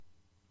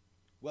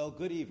Well,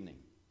 good evening.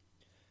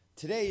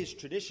 Today is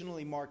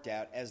traditionally marked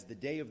out as the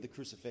day of the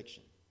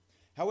crucifixion.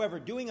 However,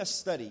 doing a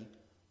study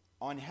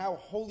on how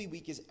Holy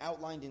Week is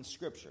outlined in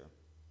Scripture,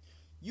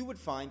 you would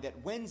find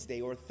that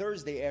Wednesday or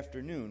Thursday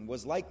afternoon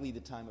was likely the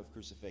time of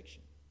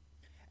crucifixion.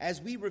 As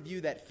we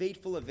review that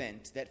fateful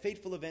event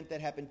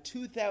that happened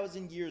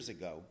 2,000 years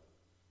ago,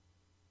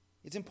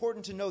 it's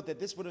important to note that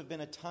this would have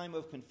been a time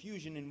of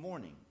confusion and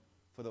mourning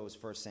for those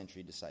first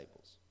century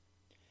disciples.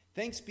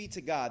 Thanks be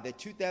to God that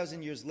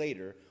 2,000 years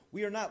later,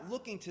 we are not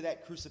looking to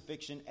that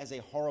crucifixion as a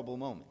horrible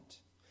moment,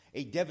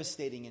 a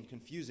devastating and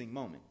confusing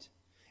moment.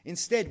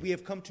 Instead, we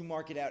have come to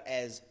mark it out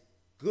as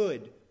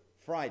Good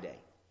Friday,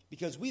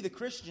 because we, the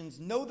Christians,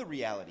 know the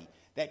reality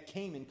that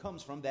came and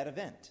comes from that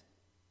event.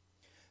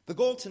 The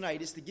goal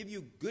tonight is to give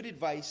you good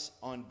advice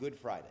on Good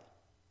Friday,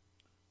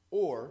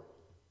 or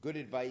good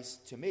advice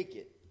to make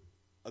it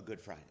a Good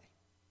Friday.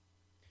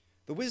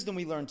 The wisdom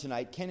we learn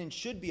tonight can and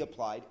should be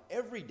applied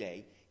every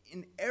day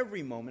in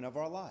every moment of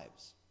our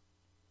lives.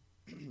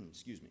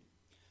 Excuse me.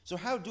 So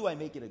how do I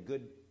make it a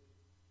Good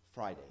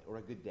Friday or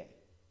a good day?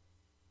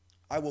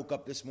 I woke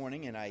up this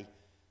morning and I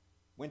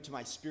went to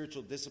my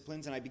spiritual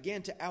disciplines and I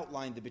began to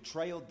outline the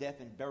betrayal, death,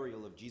 and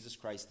burial of Jesus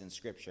Christ in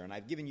Scripture. And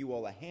I've given you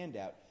all a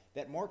handout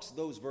that marks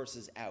those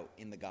verses out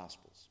in the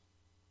Gospels.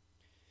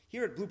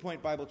 Here at Blue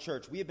Point Bible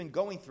Church, we have been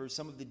going through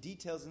some of the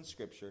details in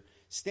Scripture,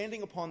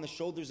 standing upon the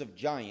shoulders of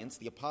giants,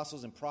 the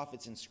apostles and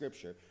prophets in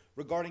Scripture,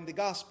 regarding the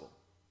gospel,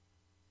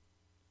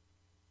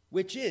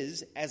 which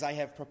is, as I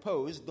have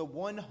proposed, the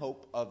one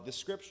hope of the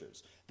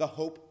Scriptures, the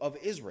hope of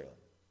Israel,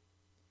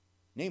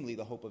 namely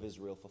the hope of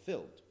Israel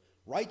fulfilled.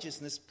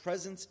 Righteousness,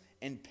 presence,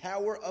 and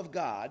power of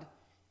God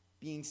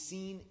being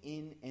seen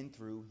in and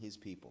through his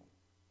people.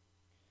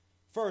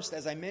 First,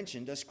 as I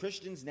mentioned, us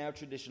Christians now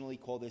traditionally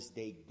call this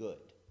day good.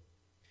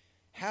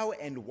 How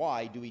and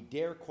why do we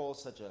dare call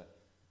such a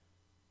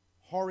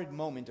horrid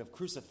moment of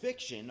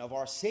crucifixion of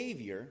our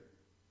Savior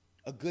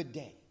a good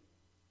day?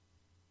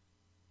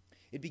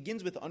 It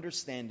begins with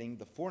understanding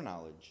the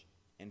foreknowledge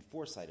and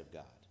foresight of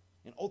God,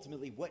 and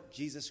ultimately what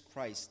Jesus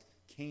Christ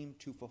came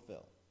to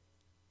fulfill.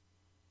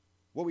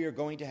 What we are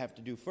going to have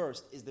to do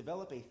first is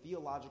develop a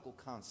theological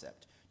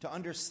concept to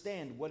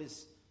understand what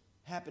is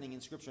happening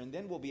in Scripture, and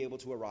then we'll be able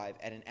to arrive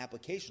at an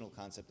applicational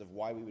concept of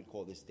why we would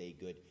call this day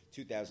good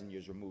 2,000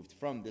 years removed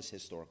from this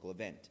historical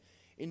event.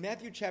 In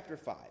Matthew chapter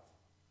 5,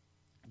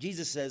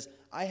 Jesus says,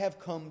 I have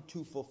come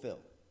to fulfill.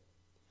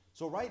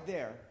 So right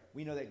there,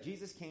 we know that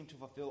Jesus came to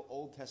fulfill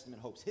Old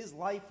Testament hopes. His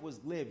life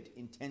was lived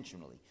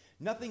intentionally.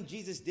 Nothing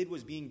Jesus did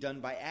was being done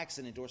by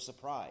accident or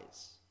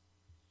surprise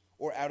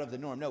or out of the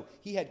norm. No,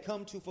 he had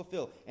come to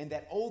fulfill. And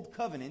that old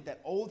covenant,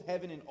 that old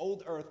heaven and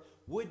old earth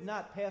would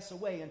not pass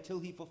away until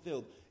he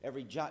fulfilled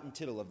every jot and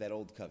tittle of that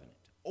old covenant.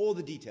 All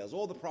the details,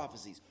 all the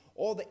prophecies,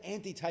 all the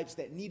antitypes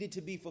that needed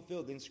to be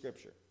fulfilled in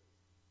Scripture.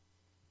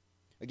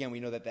 Again,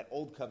 we know that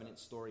old covenant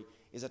story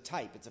is a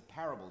type, it's a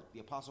parable. The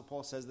Apostle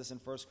Paul says this in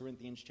 1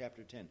 Corinthians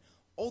chapter 10,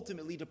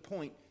 ultimately to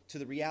point to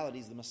the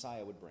realities the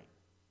Messiah would bring.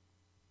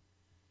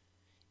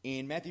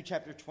 In Matthew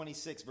chapter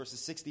 26,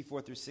 verses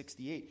 64 through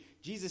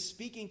 68, Jesus,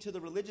 speaking to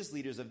the religious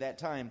leaders of that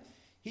time,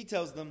 he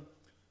tells them,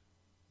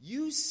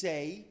 you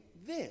say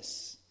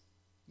this.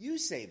 You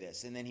say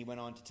this. And then he went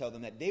on to tell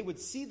them that they would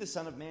see the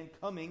Son of Man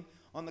coming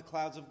on the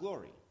clouds of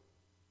glory.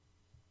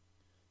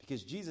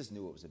 Because Jesus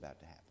knew what was about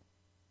to happen.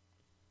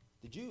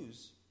 The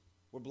Jews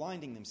were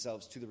blinding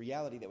themselves to the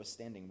reality that was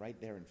standing right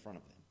there in front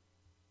of them.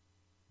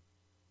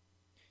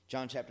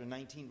 John chapter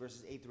 19,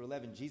 verses 8 through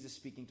 11, Jesus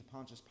speaking to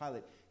Pontius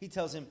Pilate, he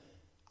tells him,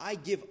 I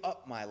give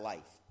up my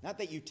life. Not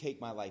that you take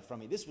my life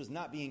from me. This was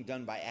not being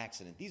done by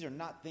accident. These are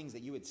not things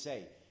that you would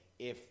say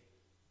if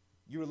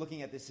you were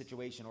looking at this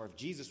situation or if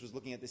Jesus was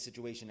looking at this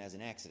situation as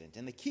an accident.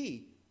 And the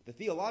key, the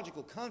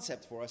theological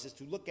concept for us is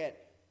to look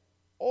at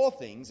all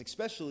things,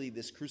 especially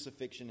this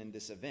crucifixion and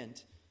this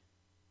event,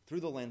 through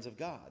the lens of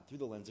God, through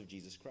the lens of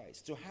Jesus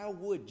Christ. So how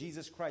would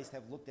Jesus Christ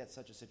have looked at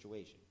such a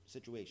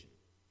situation?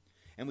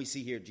 And we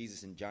see here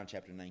Jesus in John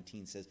chapter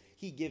 19 says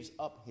he gives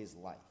up his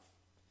life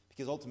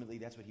because ultimately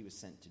that's what he was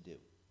sent to do.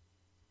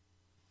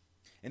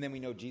 And then we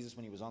know Jesus,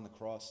 when he was on the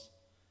cross,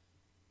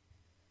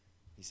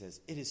 he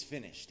says, it is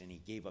finished, and he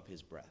gave up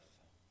his breath.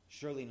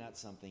 Surely not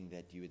something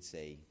that you would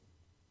say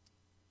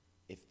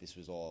if this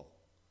was all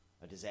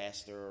a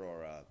disaster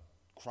or a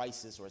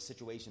crisis or a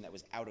situation that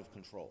was out of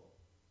control.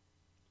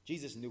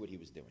 Jesus knew what he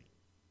was doing.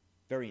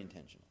 Very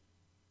intentional.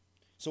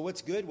 So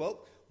what's good?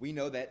 Well, we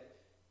know that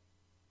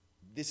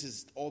this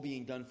is all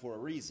being done for a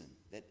reason,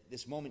 that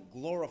this moment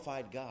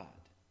glorified God.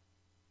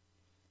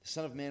 The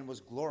Son of Man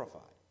was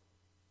glorified.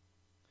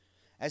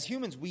 As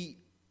humans, we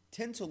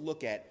tend to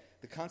look at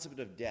the concept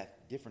of death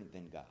different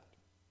than God.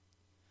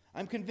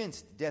 I'm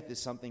convinced death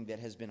is something that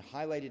has been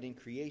highlighted in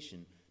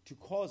creation to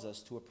cause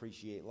us to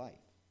appreciate life.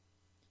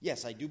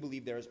 Yes, I do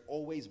believe there has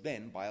always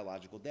been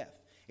biological death.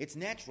 It's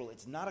natural,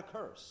 it's not a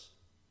curse.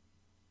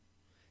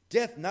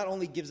 Death not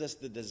only gives us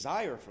the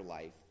desire for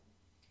life,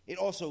 it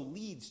also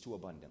leads to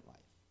abundant life.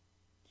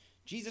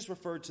 Jesus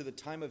referred to the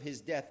time of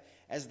his death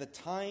as the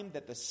time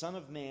that the Son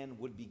of Man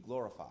would be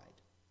glorified.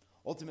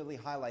 ultimately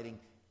highlighting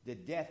the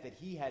death that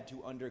he had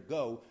to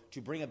undergo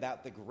to bring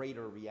about the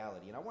greater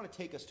reality. And I want to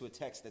take us to a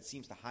text that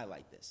seems to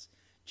highlight this.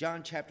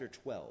 John chapter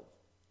 12.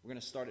 We're going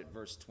to start at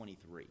verse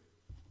 23.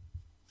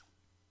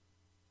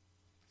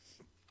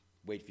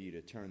 Wait for you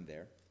to turn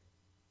there.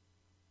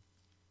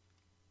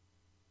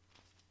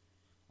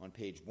 On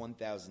page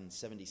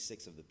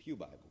 1076 of the Pew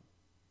Bible.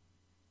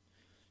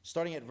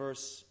 Starting at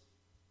verse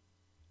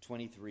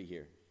 23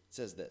 here. It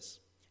says this.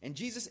 And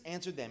Jesus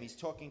answered them, he's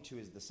talking to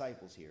his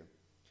disciples here,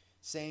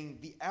 saying,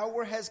 the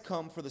hour has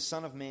come for the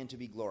Son of Man to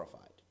be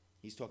glorified.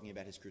 He's talking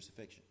about his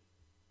crucifixion.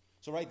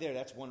 So right there,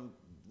 that's one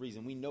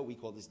reason we know we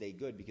call this day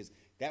good, because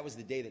that was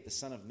the day that the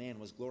Son of Man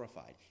was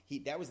glorified.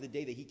 That was the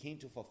day that he came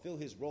to fulfill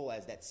his role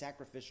as that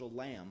sacrificial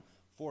lamb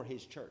for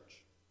his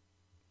church.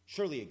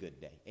 Surely a good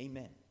day.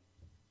 Amen.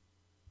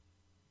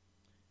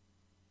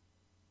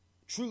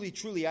 Truly,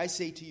 truly, I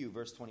say to you,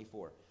 verse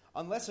 24,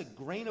 unless a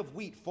grain of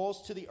wheat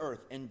falls to the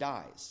earth and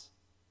dies,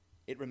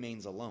 it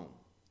remains alone.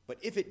 But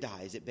if it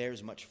dies, it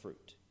bears much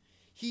fruit.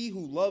 He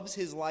who loves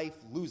his life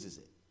loses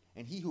it,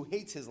 and he who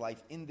hates his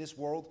life in this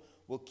world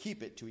will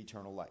keep it to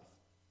eternal life.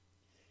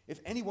 If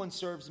anyone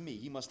serves me,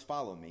 he must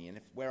follow me, and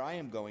if where I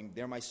am going,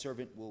 there my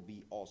servant will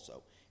be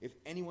also. If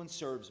anyone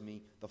serves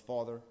me, the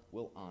Father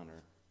will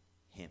honor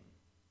him.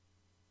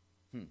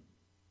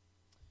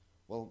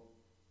 Well,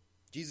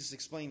 Jesus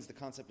explains the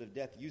concept of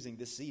death using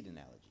this seed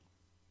analogy.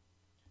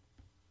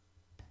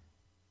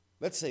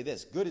 Let's say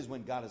this. Good is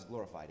when God is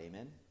glorified.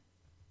 Amen?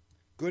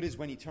 Good is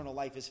when eternal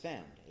life is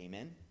found.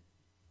 Amen?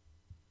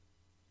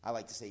 I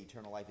like to say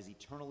eternal life is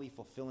eternally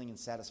fulfilling and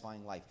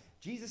satisfying life.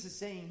 Jesus is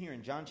saying here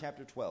in John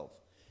chapter 12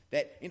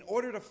 that in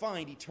order to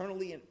find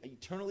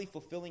eternally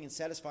fulfilling and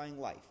satisfying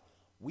life,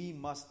 we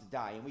must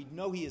die. And we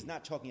know he is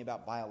not talking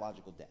about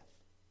biological death.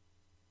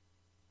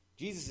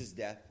 Jesus'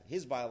 death,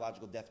 his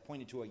biological death,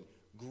 pointed to a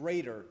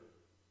greater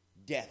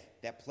death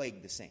that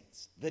plagued the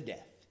saints. The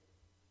death.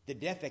 The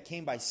death that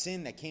came by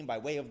sin, that came by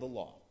way of the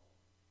law.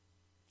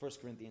 1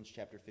 Corinthians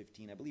chapter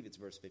 15, I believe it's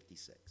verse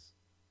 56.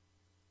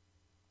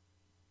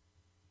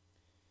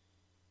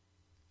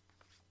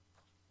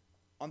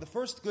 On the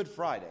first Good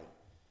Friday,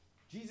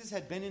 Jesus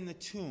had been in the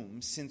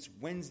tomb since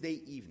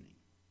Wednesday evening.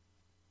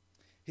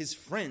 His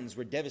friends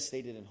were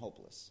devastated and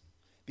hopeless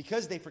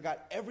because they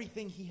forgot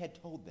everything he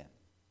had told them.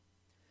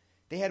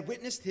 They had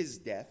witnessed his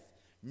death.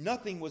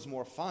 Nothing was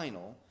more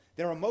final.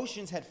 Their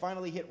emotions had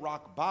finally hit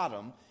rock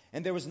bottom,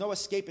 and there was no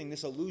escaping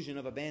this illusion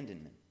of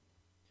abandonment.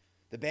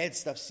 The bad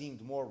stuff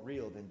seemed more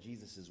real than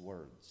Jesus'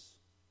 words.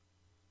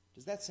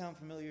 Does that sound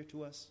familiar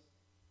to us?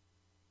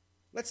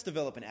 Let's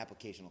develop an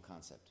applicational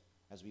concept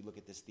as we look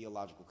at this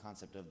theological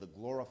concept of the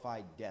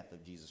glorified death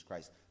of Jesus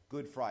Christ.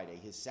 Good Friday,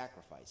 his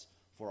sacrifice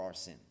for our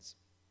sins.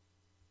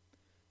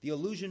 The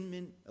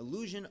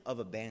illusion of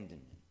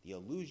abandonment. The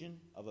illusion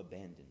of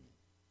abandonment.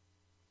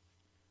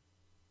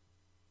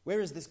 Where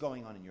is this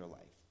going on in your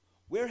life?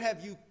 Where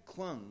have you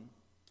clung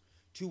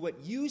to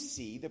what you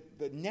see,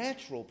 the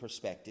natural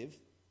perspective,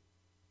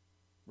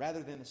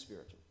 rather than the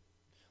spiritual?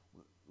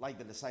 Like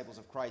the disciples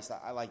of Christ,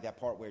 I like that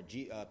part where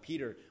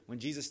Peter, when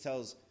Jesus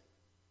tells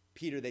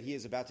Peter that he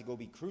is about to go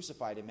be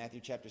crucified in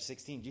Matthew chapter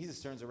 16,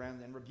 Jesus turns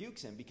around and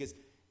rebukes him because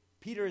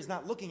Peter is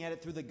not looking at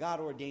it through the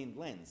God-ordained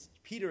lens.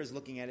 Peter is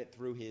looking at it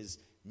through his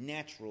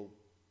natural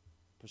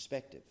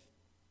perspective.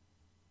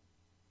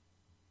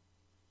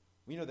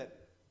 We know that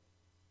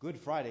Good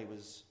Friday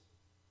was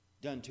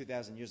done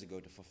 2,000 years ago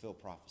to fulfill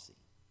prophecy.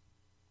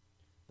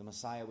 The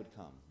Messiah would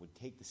come, would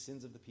take the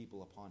sins of the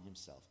people upon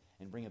himself,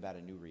 and bring about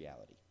a new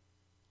reality.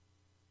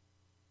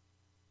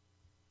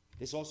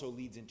 This also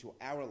leads into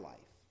our life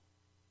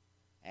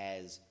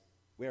as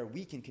where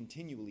we can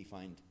continually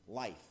find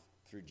life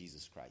through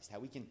Jesus Christ, how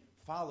we can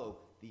follow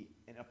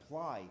and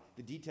apply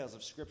the details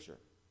of Scripture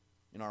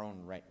in our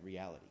own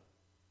reality.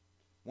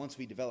 Once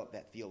we develop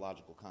that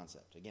theological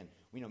concept. Again,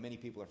 we know many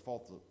people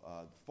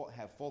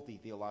have faulty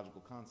theological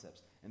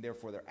concepts, and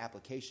therefore their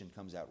application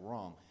comes out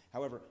wrong.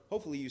 However,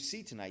 hopefully you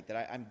see tonight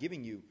that I'm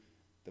giving you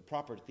the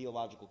proper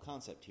theological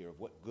concept here of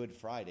what Good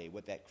Friday,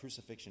 what that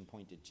crucifixion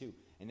pointed to.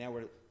 And now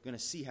we're going to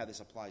see how this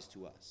applies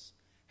to us.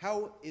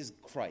 How is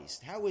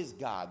Christ, how is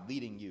God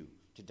leading you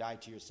to die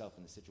to yourself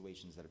in the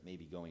situations that may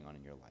be going on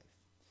in your life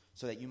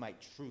so that you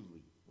might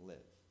truly live?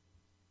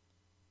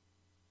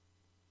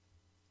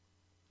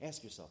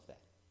 Ask yourself that.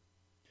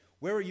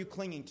 Where are you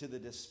clinging to the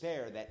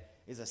despair that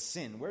is a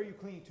sin? Where are you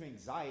clinging to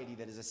anxiety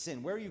that is a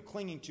sin? Where are you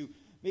clinging to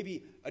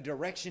maybe a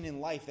direction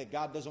in life that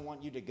God doesn't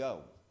want you to go?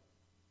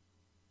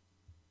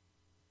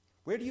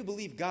 Where do you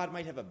believe God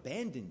might have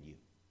abandoned you?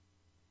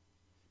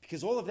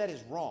 Because all of that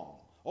is wrong.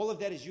 All of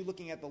that is you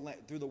looking at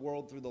through the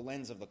world through the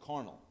lens of the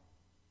carnal.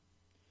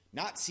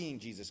 Not seeing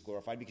Jesus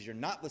glorified because you're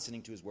not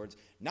listening to his words.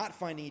 Not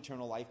finding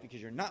eternal life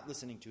because you're not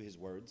listening to his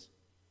words.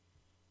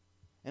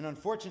 And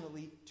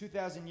unfortunately,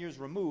 2,000 years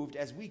removed,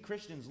 as we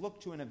Christians look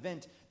to an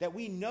event that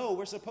we know,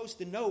 we're supposed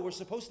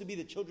to be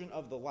the children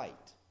of the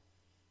light.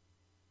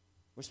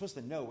 We're supposed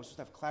to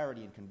have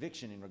clarity and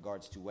conviction in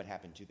regards to what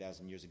happened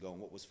 2,000 years ago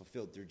and what was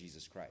fulfilled through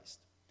Jesus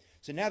Christ.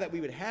 So now that we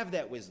would have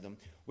that wisdom,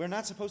 we're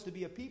not supposed to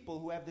be a people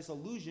who have this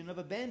illusion of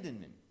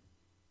abandonment.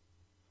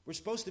 We're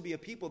supposed to be a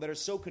people that are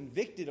so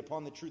convicted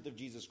upon the truth of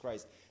Jesus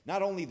Christ,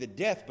 not only the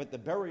death, but the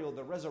burial,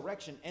 the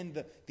resurrection,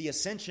 and the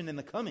ascension and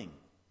the coming,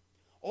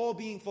 all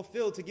being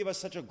fulfilled to give us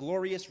such a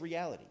glorious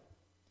reality,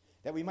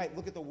 that we might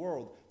look at the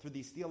world through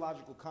these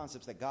theological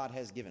concepts that God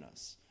has given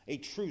us, a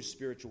true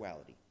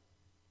spirituality.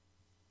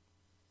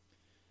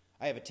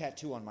 I have a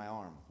tattoo on my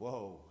arm.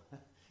 Whoa.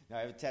 Now,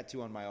 I have a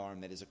tattoo on my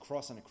arm that is a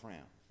cross and a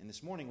crown. And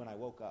this morning when I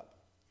woke up,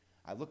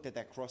 I looked at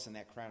that cross and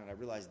that crown and I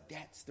realized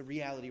that's the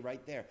reality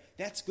right there.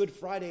 That's Good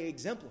Friday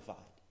exemplified.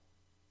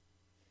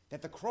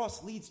 That the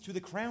cross leads to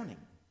the crowning.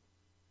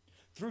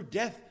 Through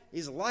death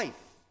is life.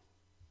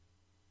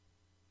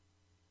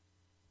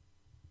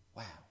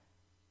 Wow.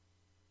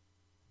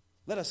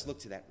 Let us look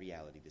to that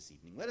reality this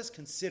evening. Let us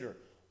consider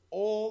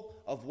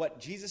all of what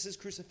Jesus'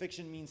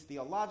 crucifixion means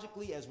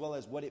theologically as well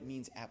as what it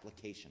means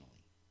applicationally.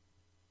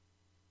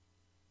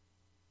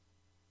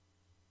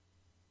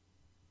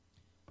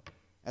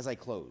 As I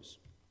close,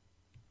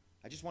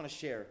 I just want to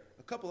share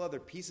a couple other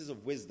pieces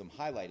of wisdom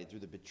highlighted through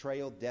the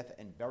betrayal, death,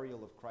 and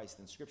burial of Christ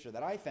in Scripture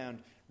that I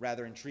found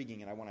rather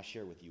intriguing and I want to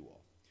share with you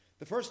all.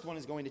 The first one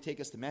is going to take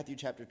us to Matthew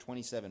chapter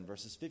 27,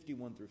 verses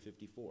 51 through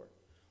 54.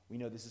 We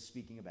know this is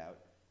speaking about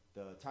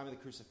the time of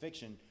the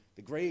crucifixion.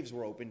 The graves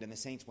were opened and the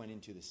saints went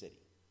into the city.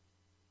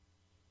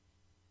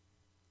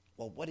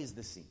 Well, what is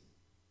the scene?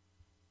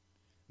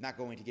 Not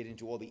going to get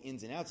into all the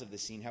ins and outs of the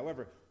scene.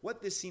 However,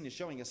 what this scene is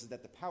showing us is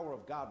that the power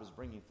of God was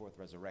bringing forth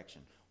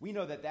resurrection. We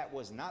know that that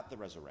was not the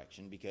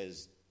resurrection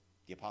because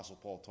the Apostle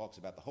Paul talks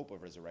about the hope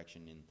of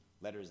resurrection in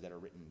letters that are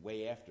written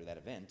way after that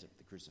event of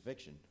the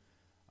crucifixion.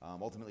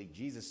 Ultimately,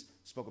 Jesus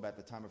spoke about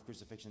the time of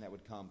crucifixion that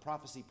would come.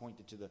 Prophecy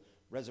pointed to the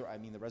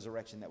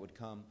resurrection that would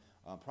come.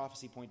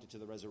 Prophecy pointed to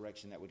the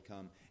resurrection that would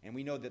come. And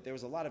we know that there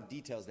was a lot of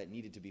details that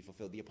needed to be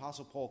fulfilled. The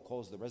Apostle Paul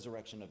calls the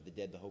resurrection of the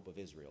dead the hope of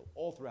Israel,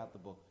 all throughout the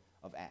book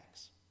of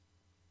Acts.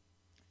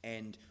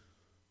 And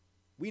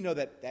we know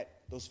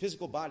that those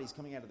physical bodies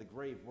coming out of the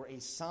grave were a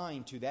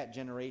sign to that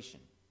generation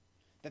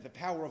that the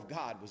power of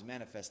God was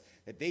manifest,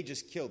 that they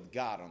just killed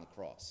God on the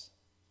cross.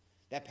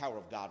 That power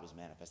of God was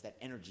manifest. That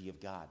energy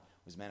of God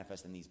was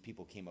manifest, and these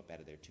people came up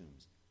out of their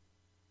tombs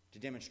to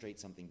demonstrate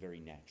something very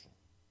natural,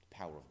 the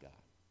power of God,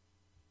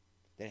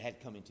 that had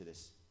come into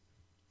this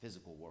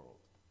physical world.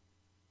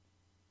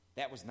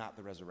 That was not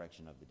the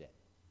resurrection of the dead.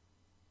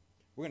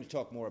 We're going to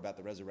talk more about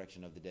the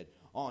resurrection of the dead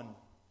on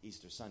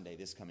Easter Sunday,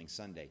 this coming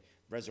Sunday,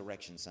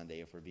 Resurrection Sunday,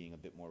 if we're being a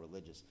bit more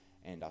religious,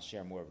 and I'll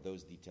share more of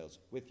those details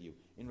with you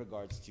in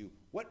regards to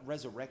what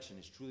resurrection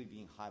is truly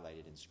being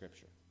highlighted in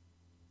Scripture.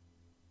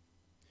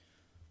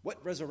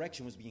 What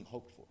resurrection was being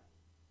hoped for?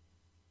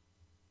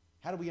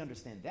 How do we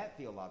understand that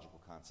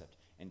theological concept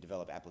and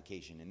develop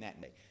application in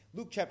that day?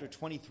 Luke chapter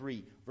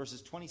 23,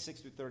 verses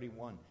 26 through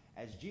 31,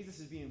 as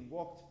Jesus is being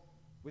walked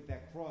with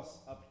that cross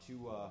up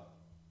to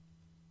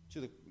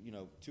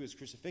his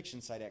crucifixion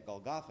site at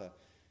Golgotha,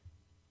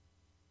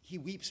 he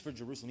weeps for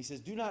Jerusalem. He says,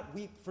 "Do not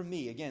weep for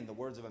me." Again, the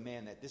words of a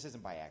man that this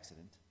isn't by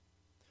accident.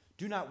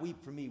 "Do not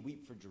weep for me,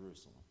 weep for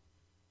Jerusalem."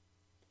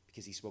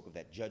 Because he spoke of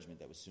that judgment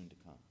that was soon to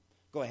come.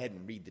 Go ahead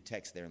and read the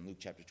text there in Luke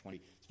chapter 20.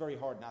 It's very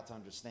hard not to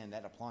understand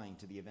that applying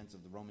to the events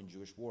of the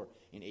Roman-Jewish War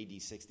in AD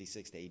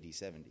 66 to AD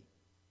 70.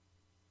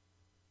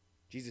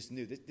 Jesus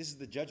knew this is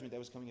the judgment that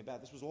was coming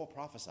about. This was all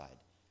prophesied.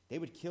 They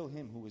would kill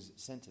him who was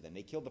sent to them.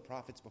 They killed the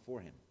prophets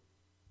before him.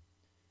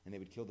 And they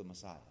would kill the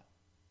Messiah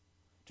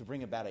to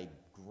bring about a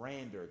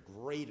grander,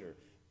 greater,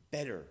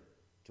 better,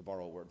 to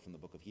borrow a word from the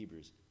book of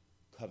Hebrews,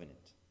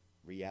 covenant,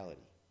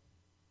 reality.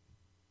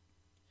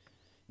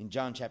 In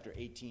John chapter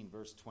 18,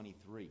 verse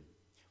 23,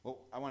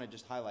 well, I want to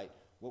just highlight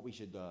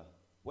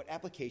what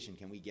application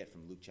can we get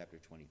from Luke chapter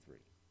 23?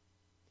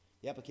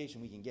 The application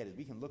we can get is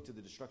we can look to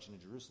the destruction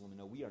of Jerusalem and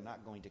know we are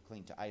not going to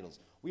cling to idols.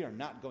 We are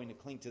not going to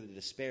cling to the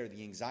despair,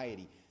 the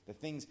anxiety,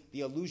 the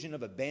illusion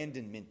of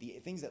abandonment, the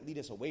things that lead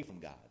us away from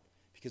God,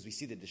 because we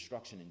see the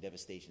destruction and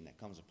devastation that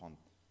comes upon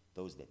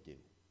those that do.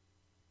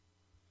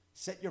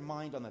 Set your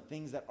mind on the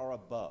things that are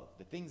above,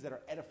 the things that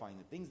are edifying,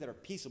 the things that are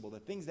peaceable, the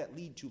things that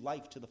lead to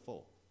life to the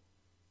full.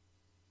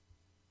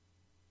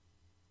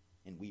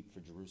 And weep for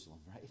Jerusalem,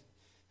 right?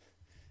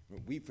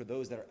 Weep for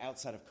those that are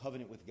outside of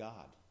covenant with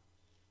God.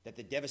 That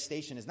the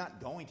devastation is not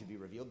going to be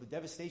revealed. The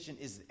devastation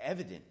is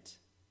evident.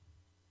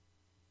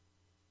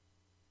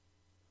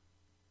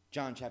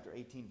 John chapter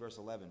 18, verse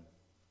 11.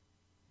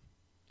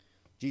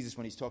 Jesus,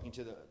 when he's talking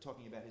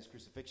about his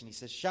crucifixion, he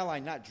says, "Shall I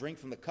not drink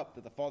from the cup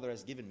that the Father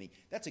has given me?"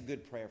 That's a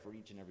good prayer for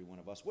each and every one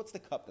of us. What's the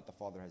cup that the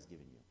Father has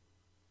given you?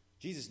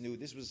 Jesus knew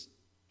this was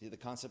the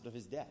concept of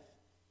his death,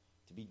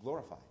 to be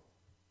glorified,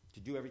 to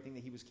do everything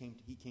that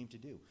he came to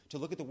do, to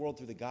look at the world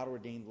through the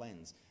God-ordained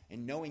lens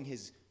and knowing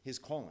his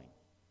calling.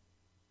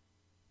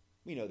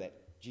 We know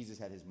that Jesus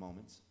had his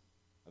moments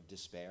of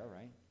despair,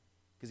 right?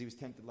 Because he was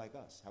tempted like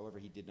us. However,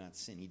 he did not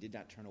sin. He did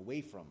not turn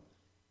away from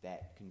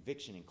that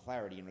conviction and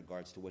clarity in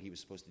regards to what he was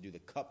supposed to do, the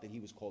cup that he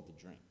was called to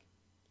drink.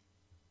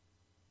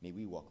 May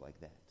we walk like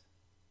that.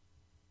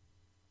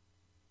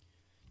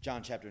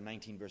 John chapter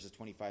 19, verses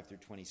 25 through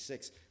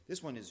 26.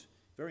 This one is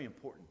very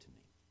important to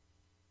me.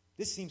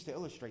 This seems to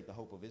illustrate the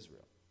hope of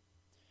Israel.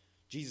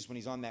 Jesus, when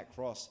he's on that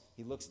cross,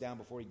 he looks down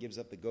before he gives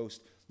up the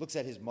ghost, looks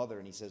at his mother,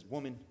 and he says,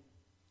 "Woman,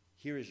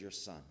 here is your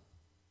son."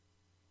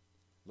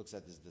 Looks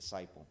at his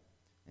disciple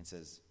and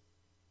says,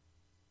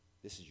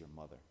 "This is your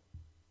mother.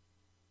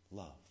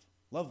 Love.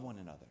 Love one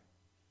another."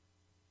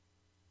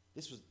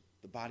 This was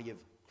the body of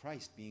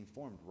Christ being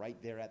formed right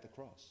there at the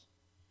cross.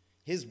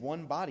 His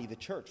one body, the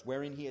church,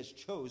 wherein he has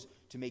chose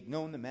to make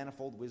known the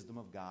manifold wisdom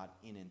of God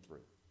in and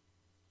through.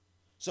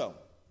 So,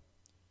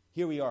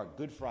 here we are,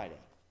 Good Friday,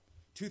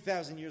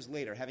 2,000 years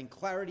later, having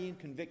clarity and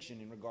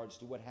conviction in regards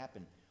to what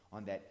happened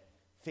on that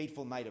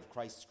fateful night of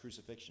Christ's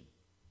crucifixion.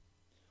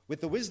 With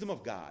the wisdom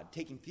of God,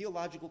 taking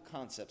theological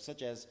concepts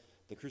such as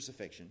the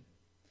crucifixion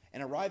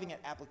and arriving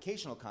at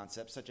applicational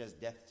concepts such as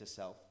death to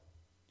self,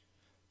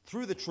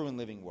 through the true and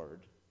living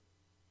word,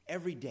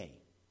 every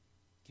day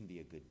can be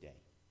a good day.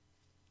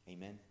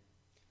 Amen?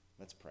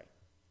 Let's pray.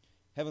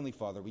 Heavenly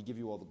Father, we give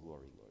you all the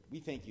glory, Lord. We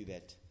thank you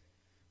that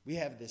we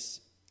have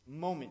this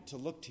moment to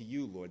look to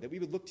you, Lord, that we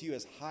would look to you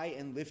as high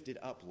and lifted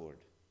up, Lord,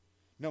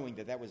 knowing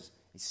that that was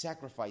a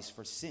sacrifice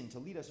for sin to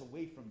lead us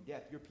away from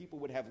death. Your people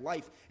would have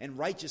life and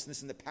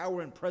righteousness and the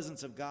power and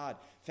presence of God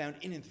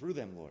found in and through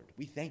them, Lord.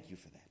 We thank you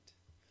for that.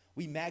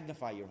 We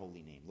magnify your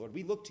holy name, Lord.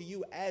 We look to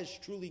you as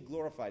truly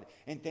glorified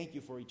and thank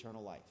you for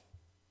eternal life.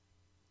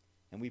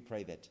 And we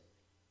pray that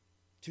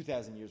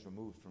 2,000 years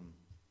removed from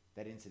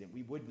that incident,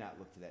 we would not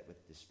look to that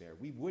with despair.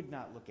 We would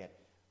not look at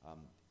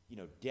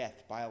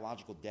death,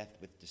 biological death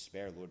with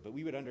despair, Lord, but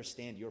we would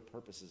understand your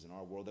purposes in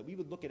our world, that we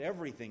would look at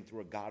everything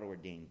through a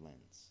God-ordained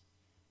lens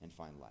and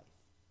find life.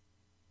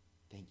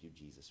 Thank you,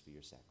 Jesus, for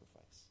your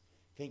sacrifice.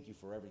 Thank you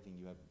for everything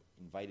you have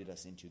invited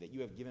us into, that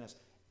you have given us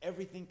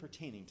everything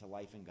pertaining to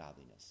life and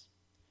godliness,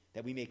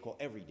 that we may call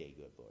every day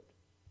good, Lord,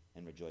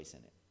 and rejoice in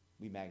it.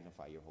 We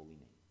magnify your holy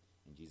name.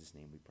 In Jesus'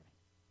 name we pray.